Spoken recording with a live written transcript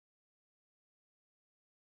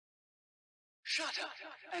Shut up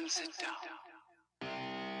and sit down.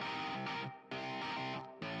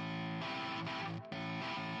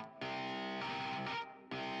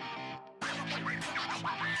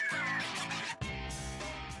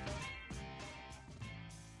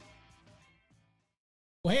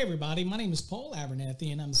 Well, hey everybody, my name is Paul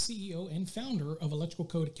Abernathy and I'm CEO and founder of Electrical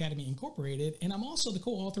Code Academy Incorporated, and I'm also the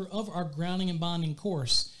co-author of our Grounding and Bonding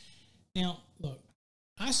course. Now, look,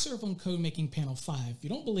 I serve on Code Making Panel 5. If you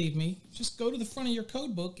don't believe me, just go to the front of your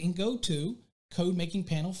code book and go to Code Making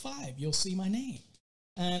Panel 5. You'll see my name.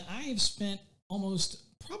 And I have spent almost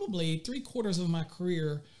probably 3/4 of my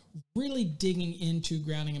career really digging into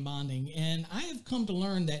grounding and bonding. And I have come to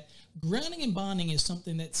learn that grounding and bonding is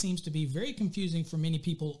something that seems to be very confusing for many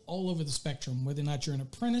people all over the spectrum, whether or not you're an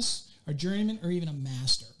apprentice, a journeyman, or even a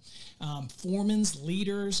master. Foremans,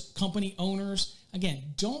 leaders, company owners,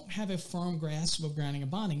 again, don't have a firm grasp of grounding and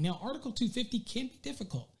bonding. Now, Article 250 can be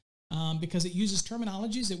difficult because it uses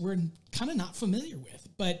terminologies that we're kind of not familiar with.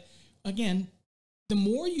 But again, the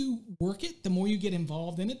more you work it, the more you get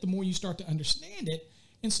involved in it, the more you start to understand it.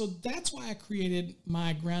 And so that's why I created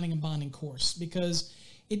my grounding and bonding course, because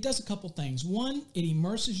it does a couple things. One, it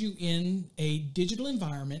immerses you in a digital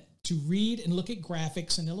environment to read and look at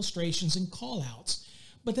graphics and illustrations and call-outs.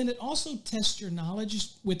 But then it also tests your knowledge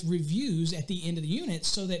with reviews at the end of the unit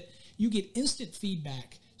so that you get instant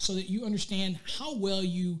feedback so that you understand how well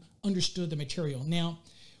you understood the material. Now,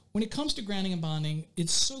 when it comes to grounding and bonding,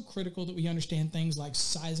 it's so critical that we understand things like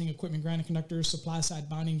sizing equipment grounding conductors, supply side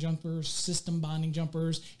bonding jumpers, system bonding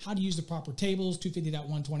jumpers, how to use the proper tables,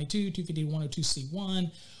 250.122,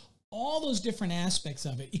 250.102C1, all those different aspects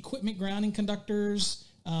of it. Equipment grounding conductors,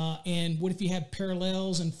 and what if you have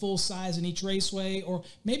parallels and full size in each raceway, or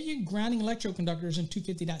maybe you're grounding electroconductors in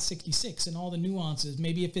 250.66 and all the nuances.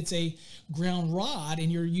 Maybe if it's a ground rod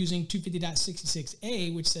and you're using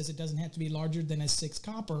 250.66A, which says it doesn't have to be larger than a 6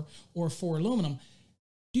 copper or 4 aluminum.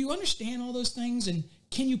 Do you understand all those things, and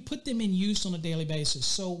can you put them in use on a daily basis?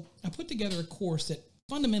 So I put together a course that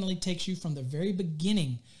fundamentally takes you from the very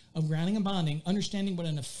beginning of grounding and bonding, understanding what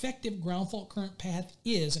an effective ground fault current path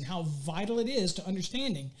is and how vital it is to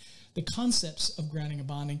understanding the concepts of grounding and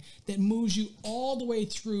bonding, that moves you all the way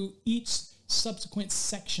through each subsequent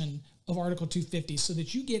section of Article 250 so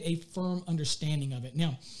that you get a firm understanding of it.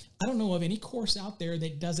 Now, I don't know of any course out there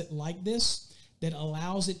that does it like this, that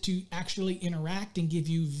allows it to actually interact and give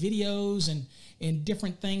you videos and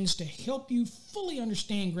different things to help you fully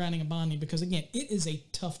understand grounding and bonding, because again, it is a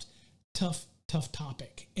tough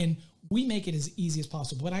topic, and we make it as easy as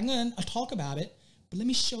possible. But I'm going to talk about it, but let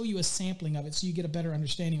me show you a sampling of it so you get a better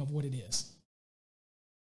understanding of what it is.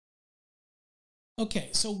 Okay,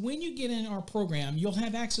 so when you get in our program, you'll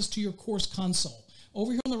have access to your course console.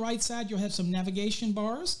 Over here on the right side, you'll have some navigation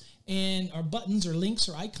bars and our buttons or links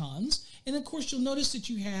or icons. And of course, you'll notice that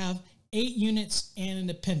you have 8 units and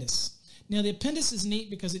an appendice. Now, the appendice is neat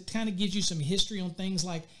because it kind of gives you some history on things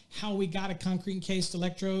like how we got a concrete encased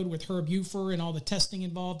electrode with Herb Ufer and all the testing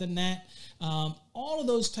involved in that. All of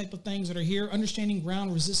those type of things that are here. Understanding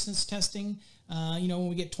ground resistance testing. When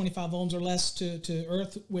we get 25 ohms or less to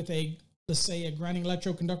earth with let's say a grounding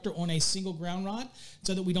electroconductor on a single ground rod,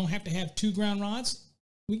 so that we don't have to have 2 ground rods.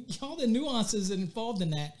 All the nuances involved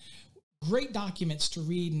in that. Great documents to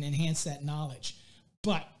read and enhance that knowledge.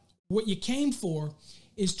 But what you came for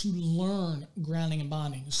is to learn grounding and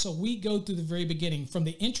bonding. So we go through the very beginning from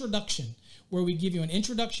the introduction, where we give you an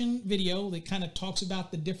introduction video that kind of talks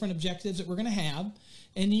about the different objectives that we're going to have.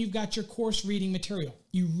 And then you've got your course reading material.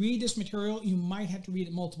 You read this material, you might have to read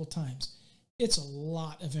it multiple times. It's a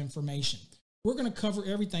lot of information. We're going to cover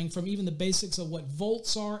everything from even the basics of what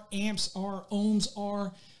volts are, amps are, ohms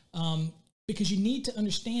are, because you need to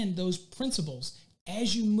understand those principles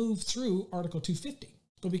as you move through Article 250.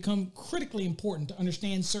 It'll become critically important to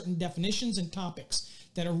understand certain definitions and topics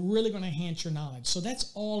that are really going to enhance your knowledge. So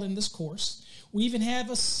that's all in this course. We even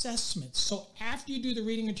have assessments. So after you do the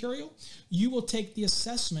reading material, you will take the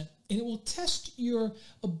assessment and it will test your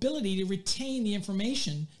ability to retain the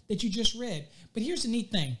information that you just read. But here's the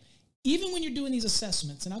neat thing. Even when you're doing these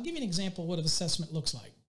assessments, and I'll give you an example of what an assessment looks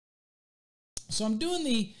like. So I'm doing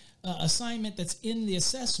the assignment that's in the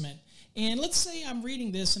assessment. And let's say I'm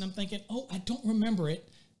reading this and I'm thinking, oh, I don't remember it.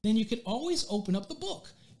 Then you can always open up the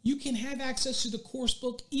book. You can have access to the course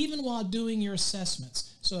book even while doing your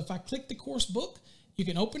assessments. So if I click the course book, you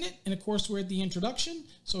can open it. And of course, we're at the introduction.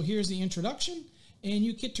 So here's the introduction. And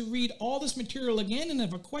you get to read all this material again. And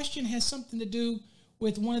if a question has something to do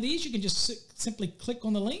with one of these, you can just simply click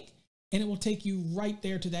on the link and it will take you right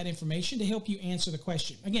there to that information to help you answer the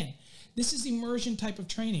question. Again, this is immersion type of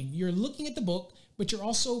training. You're looking at the book, but you're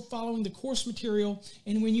also following the course material.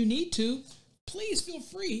 And when you need to, please feel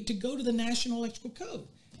free to go to the National Electrical Code.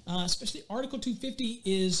 Especially Article 250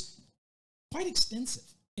 is quite extensive.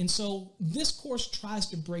 And so this course tries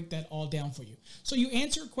to break that all down for you. So you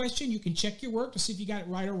answer a question, you can check your work to see if you got it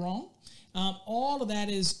right or wrong. All of that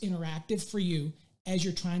is interactive for you as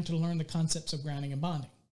you're trying to learn the concepts of grounding and bonding.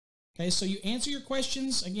 Okay, so you answer your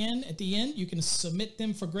questions again at the end. You can submit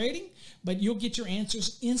them for grading, but you'll get your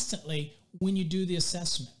answers instantly when you do the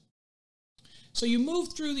assessment. So you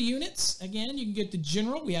move through the units. Again, you can get the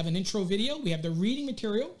general. We have an intro video. We have the reading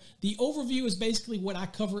material. The overview is basically what I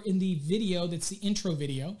cover in the video. That's the intro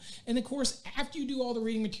video. And of course, after you do all the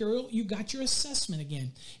reading material, you got your assessment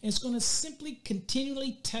again. And it's going to simply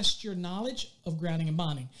continually test your knowledge of grounding and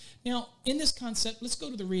bonding. Now, in this concept, let's go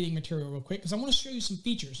to the reading material real quick because I want to show you some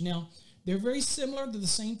features. Now, they're very similar to the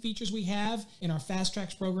same features we have in our Fast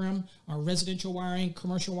Tracks program, our residential wiring,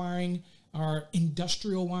 commercial wiring, our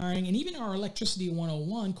industrial wiring, and even our Electricity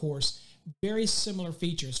 101 course, very similar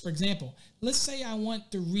features. For example, let's say I want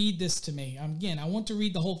to read this to me. Again, I want to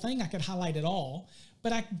read the whole thing. I could highlight it all,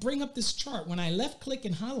 but I bring up this chart. When I left click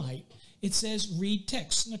and highlight, it says read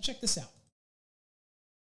text. Now check this out.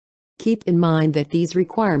 Keep in mind that these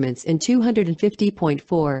requirements in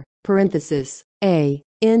 250.4, parenthesis, A,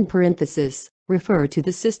 in parenthesis, refer to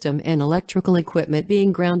the system and electrical equipment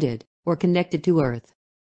being grounded or connected to earth.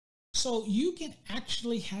 So you can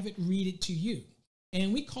actually have it read it to you.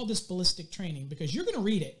 And we call this ballistic training because you're going to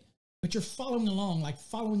read it, but you're following along, like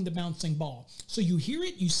following the bouncing ball. So you hear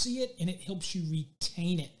it, you see it, and it helps you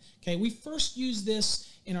retain it. Okay, we first used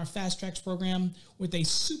this in our Fast Tracks program with a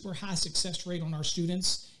super high success rate on our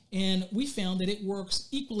students. And we found that it works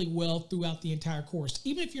equally well throughout the entire course.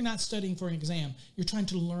 Even if you're not studying for an exam, you're trying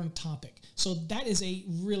to learn a topic. So that is a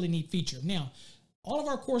really neat feature. Now, all of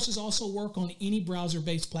our courses also work on any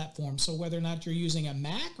browser-based platform. So whether or not you're using a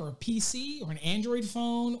Mac or a PC or an Android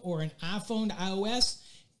phone or an iPhone to iOS,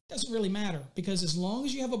 it doesn't really matter because as long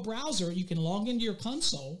as you have a browser, you can log into your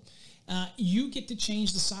console. You get to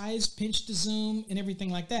change the size, pinch to zoom, and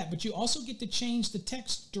everything like that. But you also get to change the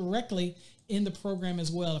text directly in the program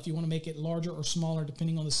as well if you want to make it larger or smaller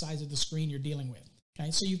depending on the size of the screen you're dealing with.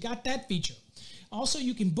 Okay, so you've got that feature. Also,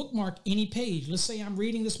 you can bookmark any page. Let's say I'm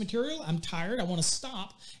reading this material, I'm tired, I want to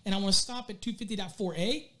stop, and I want to stop at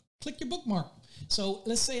 250.4a, click your bookmark. So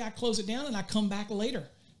let's say I close it down and I come back later.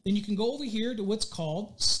 Then you can go over here to what's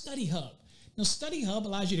called Study Hub. Now, Study Hub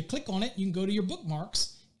allows you to click on it. You can go to your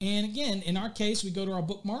bookmarks. And again, in our case, we go to our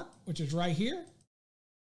bookmark, which is right here.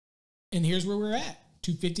 And here's where we're at,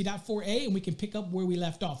 250.4a, and we can pick up where we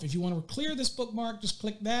left off. If you want to clear this bookmark, just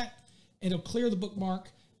click that. It'll clear the bookmark.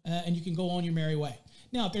 And you can go on your merry way.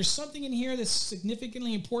 Now, if there's something in here that's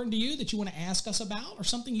significantly important to you that you want to ask us about or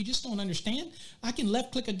something you just don't understand, I can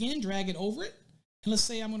left click again, drag it over it. And let's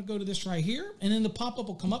say I'm going to go to this right here, and then the pop-up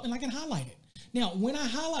will come up and I can highlight it. Now, when I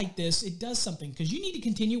highlight this, it does something because you need to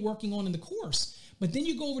continue working on in the course. But then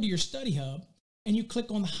you go over to your Study Hub and you click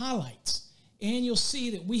on the highlights. And you'll see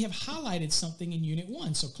that we have highlighted something in Unit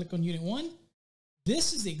 1. So click on Unit 1.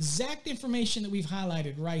 This is the exact information that we've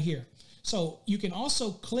highlighted right here. So you can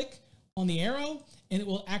also click on the arrow and it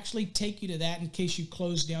will actually take you to that in case you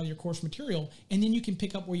close down your course material, and then you can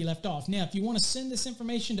pick up where you left off. Now, if you want to send this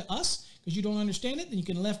information to us because you don't understand it, then you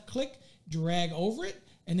can left click, drag over it,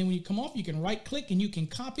 and then when you come off, you can right click and you can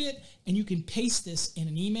copy it and you can paste this in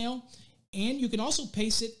an email, and you can also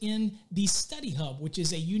paste it in the Study Hub, which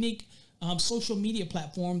is a unique social media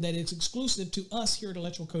platform that is exclusive to us here at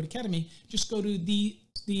Electrical Code Academy. Just go to the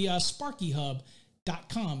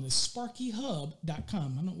SparkyHub.com, the SparkyHub.com.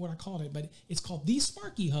 I don't know what I called it, but it's called the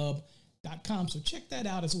SparkyHub.com. So check that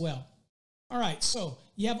out as well. All right, so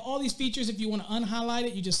you have all these features. If you want to unhighlight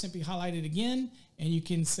it, you just simply highlight it again, and you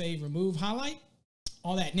can say remove highlight,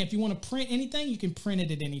 all that. And if you want to print anything, you can print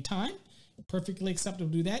it at any time. Perfectly acceptable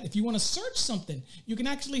to do that. If you want to search something, you can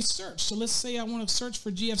actually search. So let's say I want to search for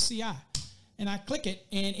GFCI, and I click it,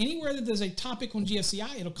 and anywhere that there's a topic on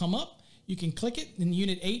GFCI, it'll come up. You can click it. In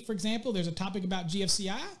Unit 8, for example, there's a topic about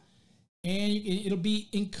GFCI, and it'll be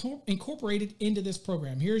incorporated into this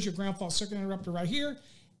program. Here's your ground fault circuit interrupter right here.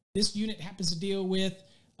 This unit happens to deal with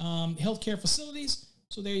healthcare facilities,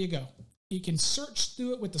 so there you go. You can search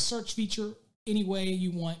through it with the search feature any way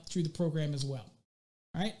you want through the program as well.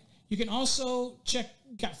 All right. You can also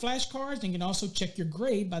got flashcards, and you can also check your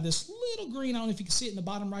grade by this little green, I don't know if you can see it in the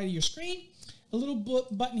bottom right of your screen, a little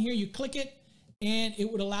button here, you click it, and it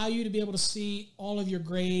would allow you to be able to see all of your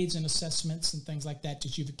grades and assessments and things like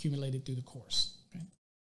that you've accumulated through the course. Okay?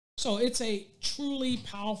 So it's a truly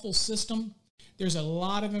powerful system. There's a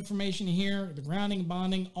lot of information here, the grounding,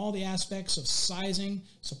 bonding, all the aspects of sizing,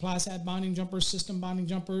 supply side bonding jumpers, system bonding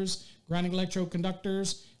jumpers, grounding electrode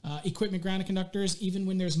conductors, equipment grounded conductors, even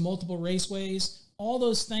when there's multiple raceways. All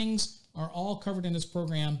those things are all covered in this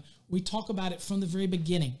program. We talk about it from the very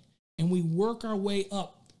beginning, and we work our way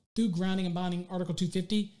up through grounding and bonding Article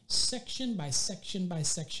 250, section by section by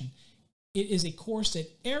section. It is a course that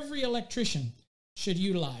every electrician should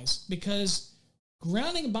utilize because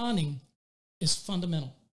grounding and bonding is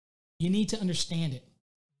fundamental. You need to understand it.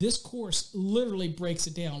 This course literally breaks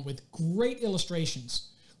it down with great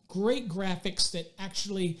illustrations, great graphics that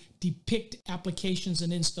actually depict applications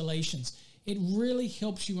and installations. It really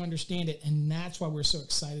helps you understand it, and that's why we're so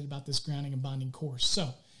excited about this grounding and bonding course. So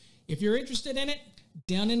if you're interested in it,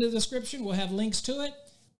 down in the description, we'll have links to it.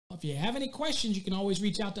 If you have any questions, you can always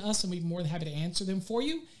reach out to us, and we'd be more than happy to answer them for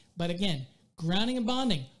you. But again, grounding and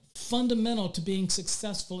bonding, fundamental to being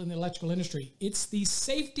successful in the electrical industry. It's the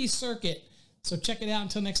safety circuit. So check it out.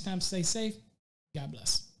 Until next time, stay safe. God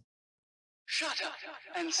bless. Shut up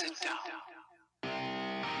and sit down.